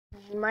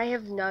You might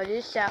have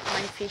noticed that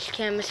my face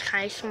cam is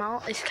kind of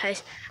small. It's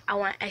because I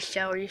want to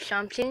show you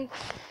something.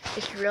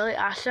 It's really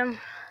awesome.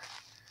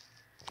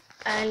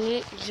 I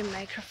need the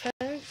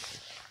microphone.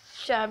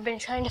 So I've been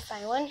trying to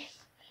find one.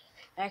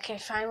 And I can't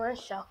find one,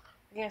 so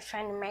we're going to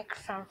find the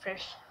microphone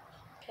first.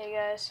 Okay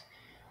guys,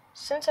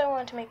 since I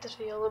want to make this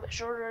video a little bit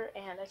shorter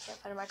and I can't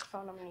find a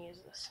microphone, I'm going to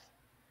use this.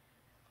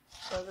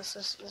 So this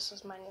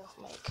is my new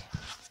mic.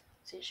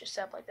 See, it's just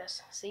set up like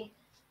this. See?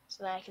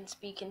 So that I can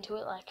speak into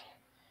it like,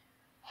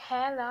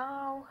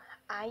 hello,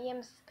 I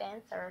am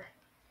Spencer.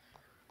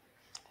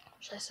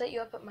 Should I set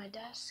you up at my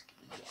desk?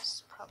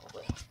 Yes,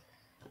 probably.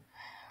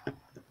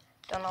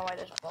 Don't know why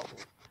there's bubble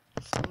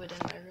fluid in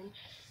my room.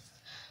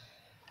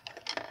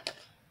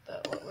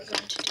 But what we're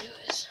going to do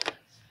is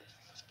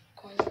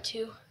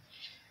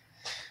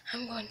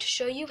I'm going to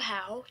show you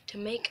how to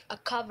make a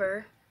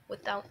cover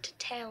without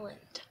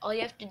talent. All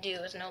you have to do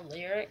is know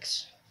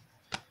lyrics.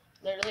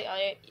 Literally,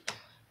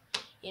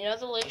 you know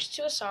the lyrics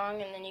to a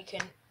song, and then you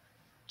can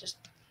just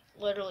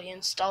literally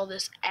install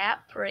this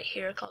app right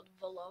here called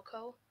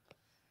Veloco.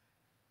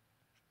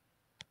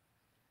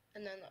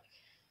 And then look,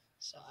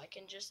 so I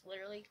can just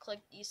literally click,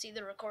 you see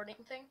the recording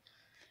thing?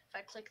 If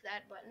I click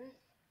that button,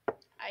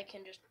 I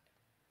can just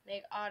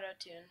make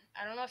auto-tune.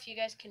 I don't know if you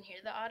guys can hear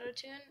the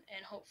auto-tune,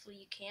 and hopefully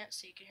you can't,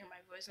 so you can hear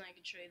my voice and I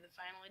can show you the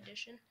final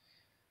edition.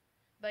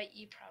 But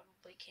you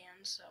probably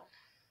can, so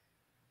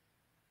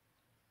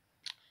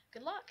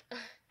good luck.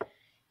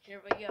 Here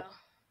we go.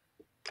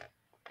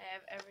 I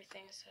have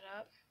everything set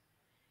up.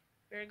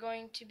 We're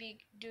going to be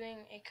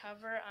doing a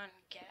cover on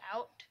Get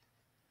Out.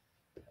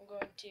 I'm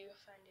going to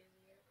find it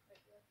here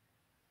quickly.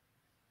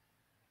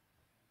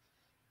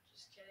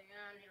 Just getting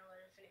on here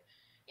later video.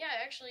 Yeah,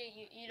 actually,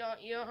 you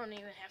don't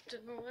even have to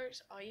know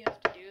lyrics. All you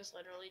have to do is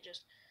literally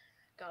just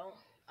go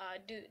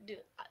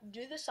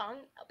do the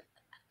song,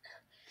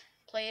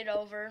 play it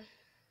over,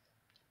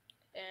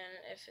 and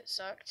if it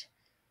sucked,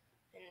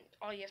 then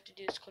all you have to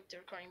do is click the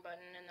recording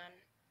button and then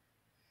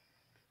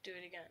do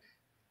it again.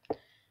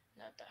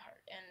 Not that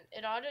hard. And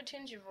it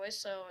auto-tunes your voice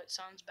so it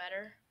sounds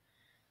better.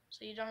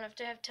 So you don't have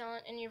to have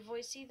talent in your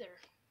voice either.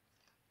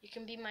 You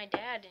can be my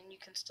dad and you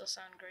can still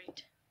sound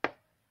great.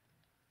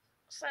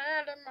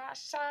 Sand in my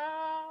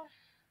soul,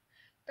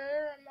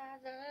 beer in my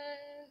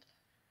veins,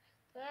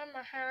 let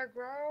my hair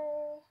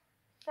grow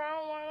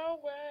from one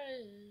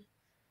away.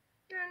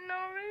 You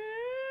know me,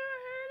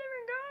 I ain't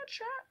even gonna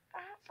try.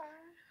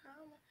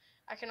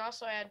 I can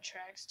also add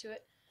tracks to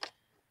it,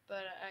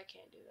 but I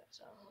can't do that,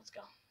 so let's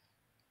go.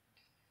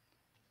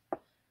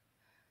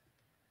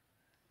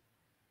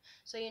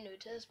 So you're new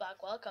to this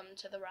block, welcome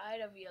to the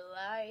ride of your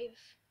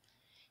life.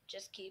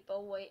 Just keep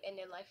away and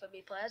your life will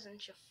be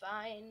pleasant. You'll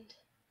find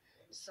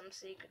some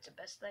secrets are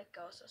best let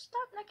go. So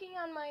stop knocking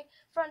on my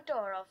front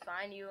door, I'll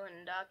find you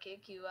and I'll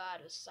kick you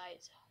out of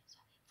sight.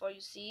 For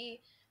you see,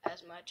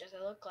 as much as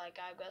I look like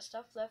I've got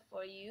stuff left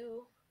for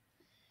you,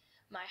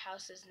 my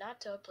house is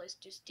not a place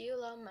to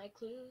steal all my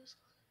clues.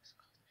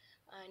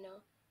 I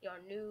know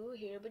you're new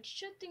here, but you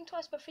should think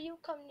twice before you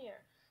come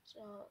near.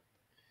 So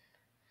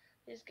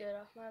please get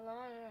off my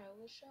lawn or I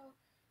will show.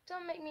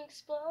 Don't make me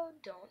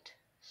explode. Don't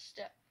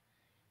step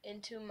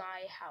into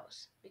my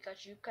house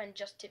because you can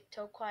just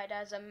tiptoe quiet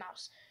as a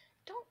mouse.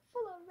 Don't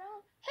fool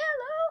around.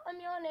 Hello, I'm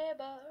your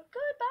neighbor.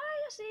 Goodbye,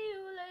 I'll see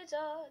you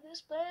later.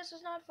 This place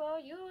is not for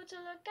you to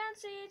look and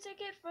see.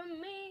 Take it from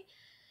me.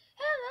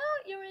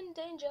 Hello, you're in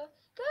danger.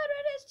 Good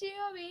riddance to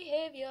your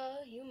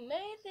behavior. You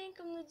may think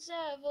I'm the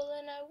devil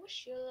and I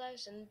wish your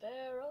life's in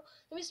peril.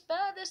 Let me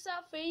spell this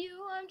out for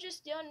you. I'm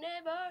just your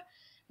neighbor.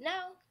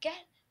 Now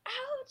get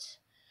out.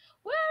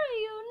 Where are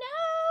you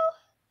now?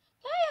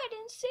 Play hide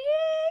and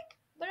seek,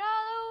 but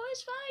I'll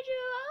always find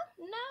you out.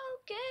 Now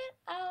get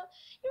out.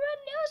 You're a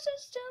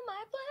nuisance to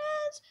my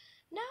plans.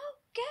 Now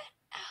get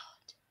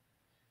out.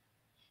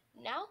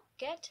 Now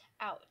get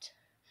out.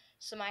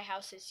 So my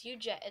house is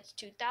huge, yet it's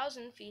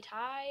 2,000 feet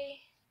high.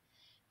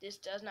 This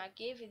does not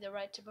give you the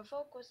right to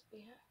provoke what's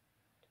behind.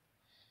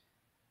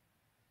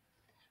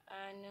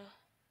 I know.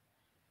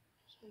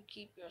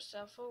 Keep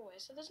yourself away.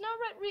 So there's no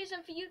right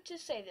reason for you to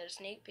say that a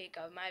sneak peek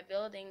of my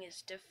building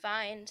is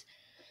defined.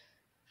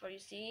 For you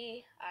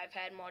see, I've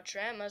had more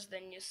tremors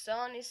than your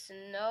son needs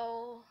to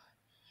know.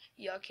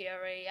 Your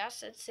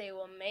curiosity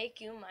will make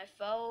you my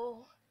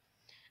foe.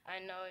 I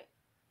know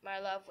my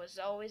love was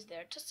always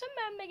there to some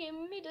man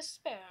making me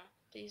despair.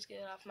 Please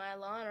get off my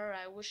lawn or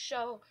I will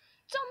show.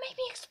 Don't make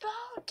me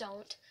explode.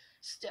 Don't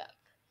step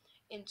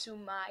into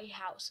my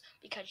house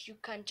because you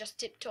can just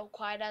tiptoe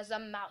quiet as a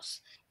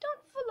mouse.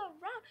 Don't fool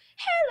around.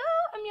 Hello,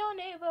 I'm your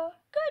neighbor.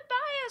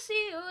 Goodbye, I'll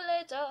see you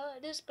later.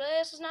 This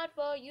place is not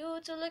for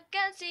you to look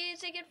and see.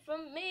 Take it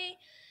from me.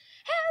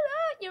 Hello,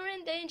 you're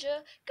in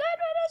danger. Good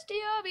riddance to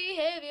your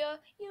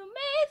behavior. You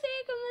may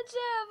think I'm the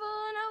devil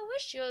and I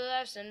wish your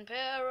life's in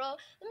peril.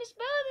 Let me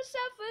spell this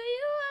out for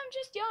you. I'm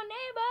just your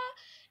neighbor.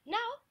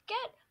 Now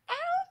get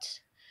out.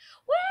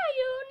 Where are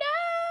you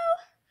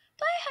now?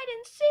 Play hide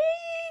and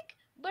seek,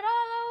 but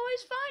I'll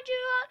always find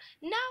you out.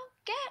 Now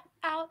get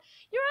out.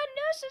 You're a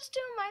nuisance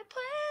to my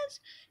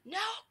plans.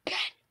 Now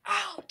get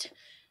out.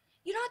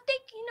 You don't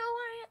think you know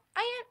where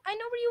I am? I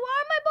know where you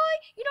are, my boy?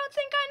 You don't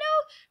think I know?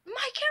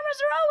 My cameras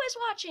are always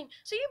watching,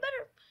 so you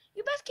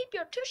best keep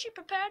your tushy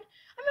prepared.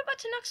 I'm about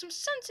to knock some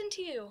sense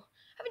into you.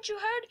 Haven't you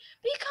heard?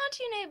 Be kind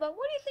to your neighbor.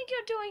 What do you think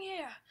you're doing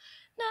here?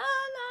 La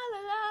la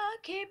la la,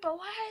 keep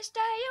away, stay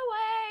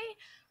away.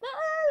 La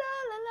la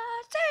la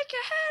la, take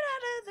your head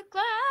out of the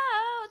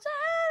clouds. La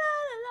la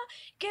la la,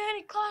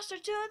 getting closer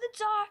to the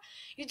door.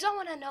 You don't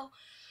want to know.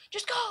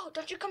 Just go.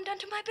 Don't you come down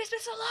to my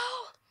basement so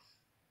low.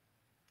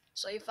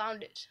 So you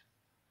found it.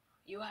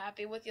 You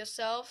happy with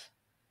yourself?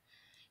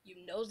 You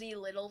nosy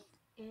little...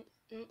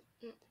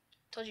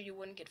 Told you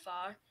wouldn't get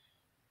far.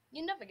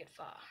 You never get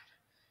far.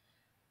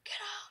 Get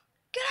out!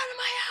 Get out of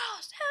my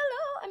house!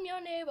 Hello, I'm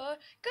your neighbor.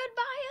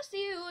 Goodbye, I'll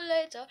see you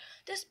later.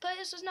 This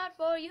place was not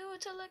for you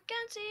to look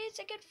and see.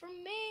 Take it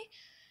from me.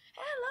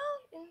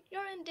 Hello,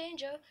 you're in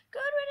danger.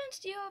 Good riddance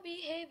to your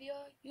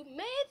behavior. You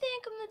may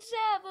think I'm the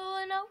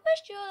devil, and I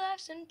wish your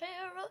life's in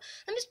peril.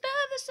 Let me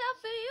spell this out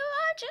for you.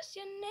 I'm just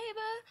your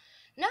neighbor.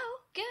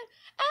 Now get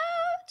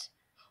out!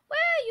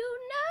 Where you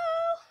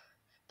know?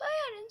 Play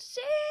hide and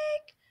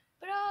seek,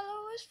 but I'll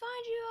always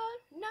find you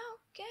out. Now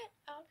get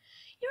out.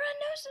 You're a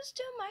nuisance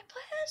to my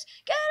plans.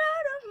 Get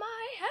out of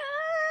my house.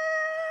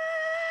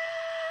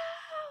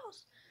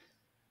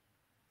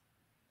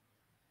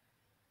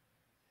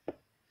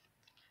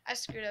 I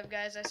screwed up,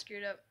 guys. I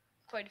screwed up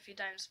quite a few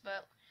times,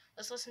 but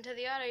let's listen to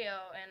the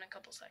audio in a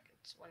couple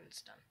seconds when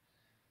it's done.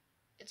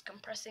 It's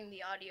compressing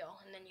the audio,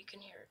 and then you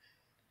can hear it.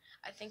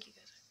 I think you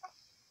guys are.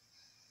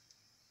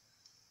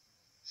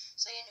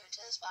 So you're new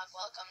to this vlog.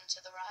 Welcome to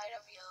the ride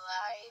of your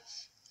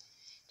life.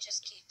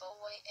 Just keep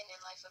away and your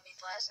life will be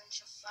pleasant.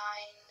 You'll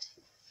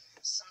find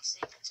some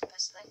secrets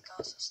best let go.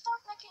 So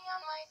stop knocking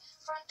on my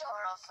front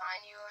door. I'll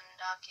find you and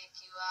I'll kick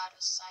you out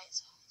of sight.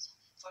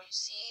 For you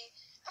see,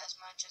 as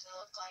much as it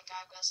look like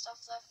I've got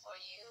stuff left for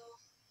you,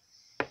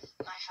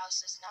 my house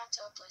is not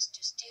a place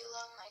to steal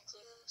all my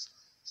clues.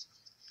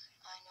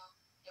 I know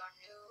you're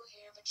new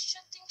here, but you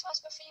should think twice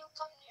before you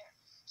come near.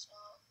 So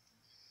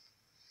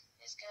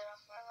just get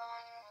off my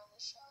lawn, I will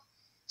show.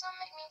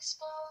 Don't make me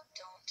explode.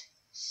 Don't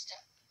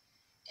step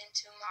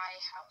into my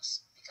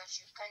house, because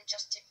you can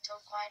just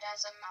tiptoe quiet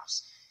as a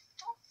mouse.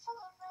 Don't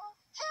fool around.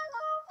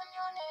 Hello, I'm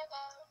your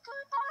neighbor.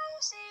 Goodbye,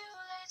 I'll see you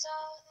later.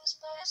 This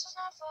place was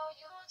not for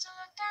you to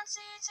look and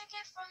see. Take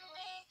it from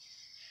me.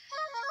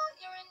 Hello,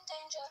 you're in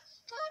danger.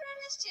 Good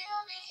riddance to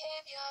your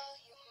behavior.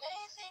 You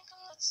may think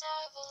I'm the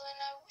devil,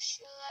 and I wish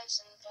your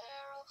life's in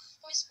peril.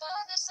 Let me spell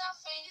this out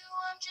for you.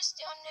 I'm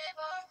just your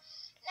neighbor.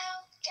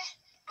 Now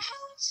get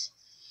out.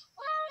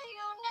 Where are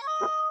you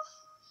now?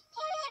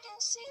 Play hide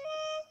and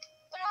seek,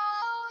 but I'll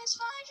always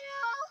find you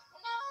out.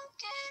 Now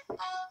get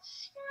out.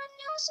 You're a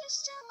nuisance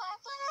to my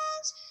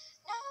plans.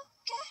 Now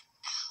get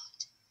out.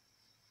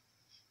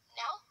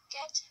 Now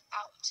get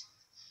out.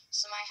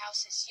 So my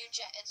house is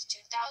huge, it's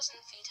 2,000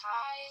 feet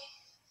high.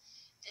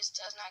 This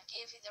does not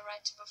give you the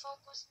right to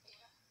provoke with me.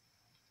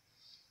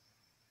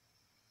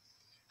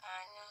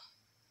 I know.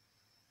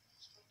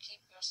 You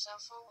keep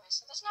yourself away.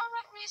 So there's no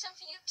right reason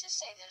for you to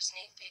say that a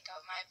sneak peek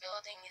of my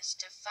building is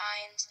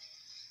defined.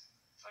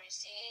 For you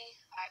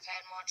see, I've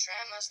had more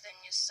tremors than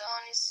your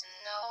son needs to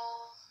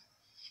know.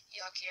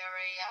 Your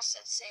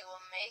curiosity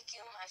will make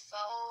you my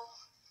foe.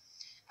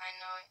 I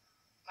know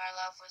my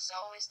love was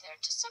always there,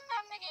 just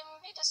sometimes making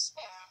me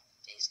despair.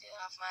 Please get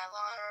off my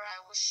lawn or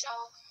I will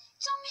show.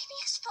 Don't make me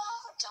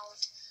explode.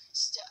 Don't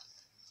step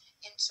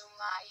into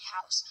my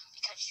house,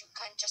 because you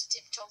can just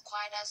tiptoe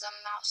quiet as a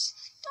mouse.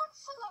 Don't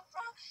fool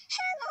around.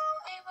 Hello,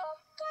 neighbor.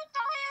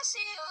 Goodbye, I'll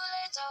see you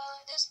later.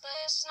 This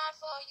place is not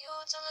for you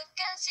to look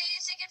and see.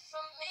 Take it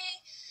from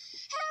me.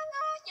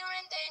 Hello, you're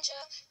in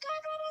danger. God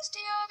riddance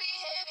to your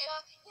behavior.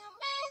 You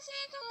may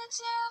think I'm the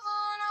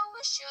devil, and I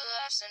wish your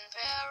life's in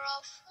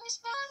peril. Let me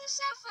spell this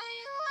out for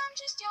you. I'm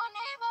just your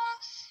neighbor.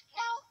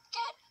 Now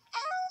get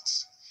out.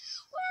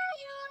 Where are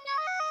you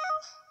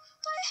now?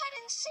 Play hide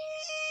and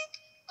seek,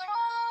 but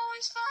I'll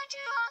always find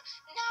you out.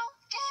 Now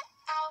get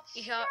out.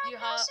 You hear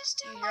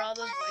all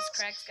those voice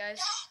cracks,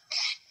 guys? Now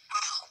get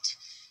out.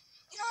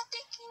 You don't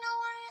think you know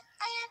where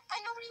I am?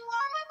 I know where you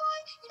are, my boy.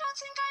 You don't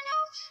think I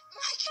know?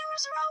 My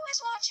cameras are always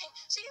watching,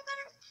 so you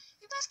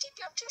best keep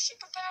your tushy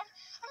prepared.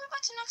 I'm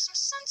about to knock some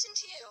sense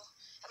into you.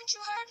 Haven't you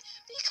heard?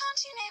 Be kind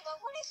to your neighbor.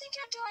 What do you think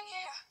you're doing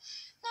here?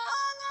 La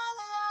la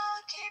la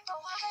la, keep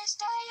away,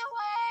 stay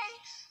away.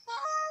 La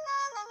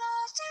la la la,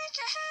 take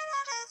your head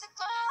out of the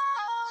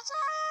clouds.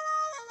 La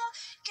la la la,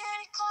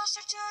 getting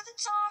closer to the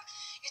door.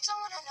 You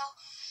don't wanna know.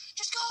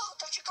 Just go.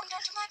 Don't you come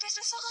down to my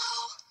basement so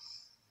low.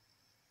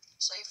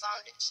 So you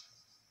found it.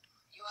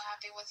 You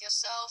happy with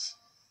yourself?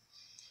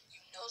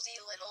 You nosy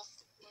little...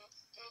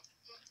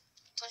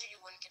 Told you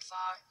wouldn't get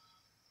far.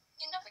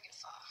 You never get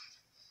far.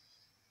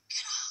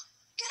 Get out.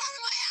 Get out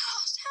of my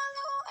house.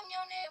 Hello, I'm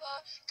your neighbor.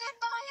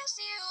 Goodbye, I'll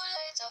see you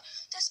later.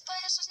 This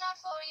place was not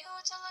for you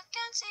to look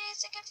and see.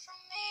 Take it from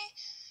me.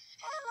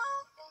 Hello,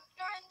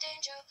 you're in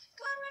danger.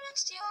 Good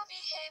riddance to your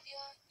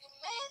behavior. You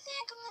may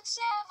think I'm the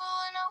devil,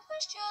 and I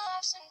wish your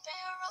life's in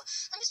peril.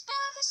 Let me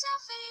spell this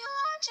out for you.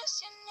 I'm just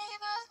your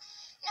neighbor.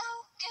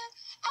 Now get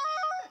out.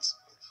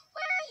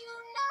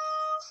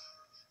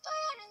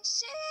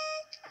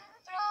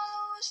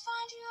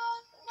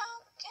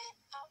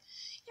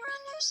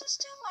 nuisance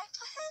to my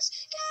plans.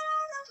 Get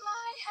out of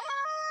my house.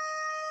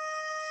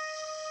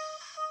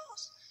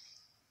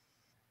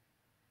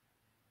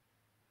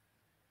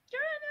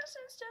 You're a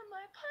nuisance to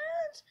my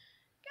plans.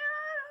 Get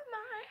out of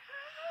my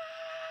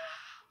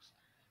house.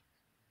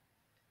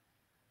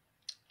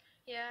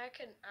 Yeah,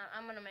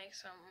 I'm gonna make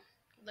some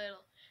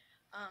little.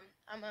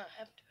 I'm gonna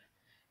have to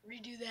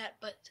redo that,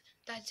 but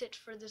that's it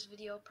for this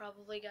video,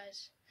 probably,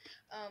 guys.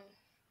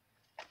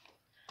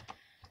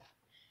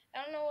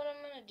 I don't know what I'm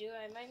gonna do.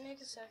 I might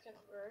make a second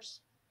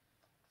verse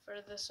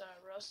for this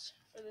roast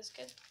for this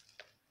kid.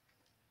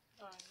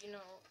 You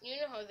know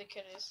who the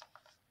kid is.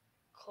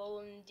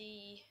 Colin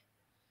D.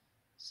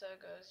 So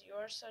it goes, you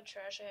are so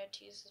trash, I had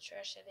to use the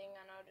trash setting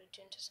on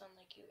auto-tune to sound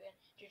like you, and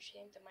did you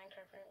think the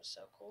Minecraft print was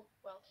so cool?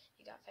 Well,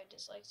 you got 5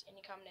 dislikes, and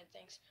you commented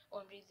thanks.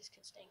 OMG, this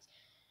kid stinks.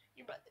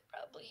 Your brother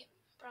probably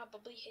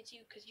hates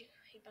you because you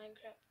hate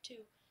Minecraft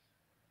too.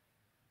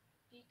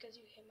 Because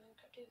you hate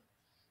Minecraft too.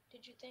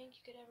 Did you think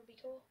you could ever be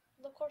cool?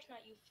 Well, of course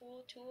not, you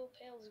fool. Tool,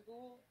 pales,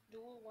 ghoul,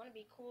 duel, wanna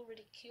be cool,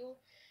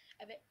 ridicule.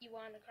 I bet you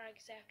wanna cry,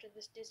 cause after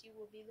this diss you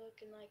will be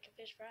looking like a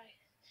fish fry.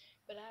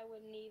 But I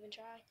wouldn't even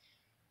try to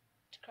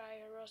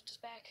cry or roast us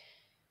back,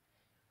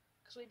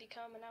 cause we be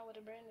coming out with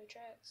a brand new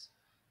tracks.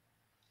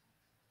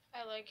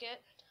 I like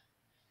it.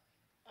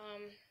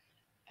 I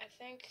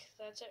think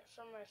that's it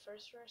from my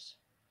first verse,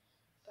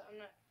 but I'm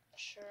not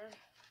sure.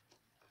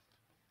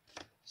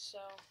 So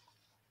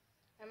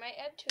I might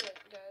add to it,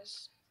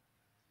 guys.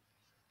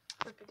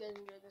 Hope you guys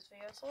enjoyed this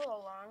video. It's a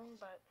little long,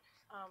 but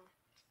I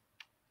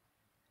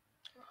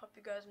hope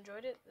you guys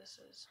enjoyed it. This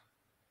is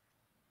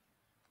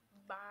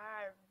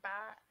bye.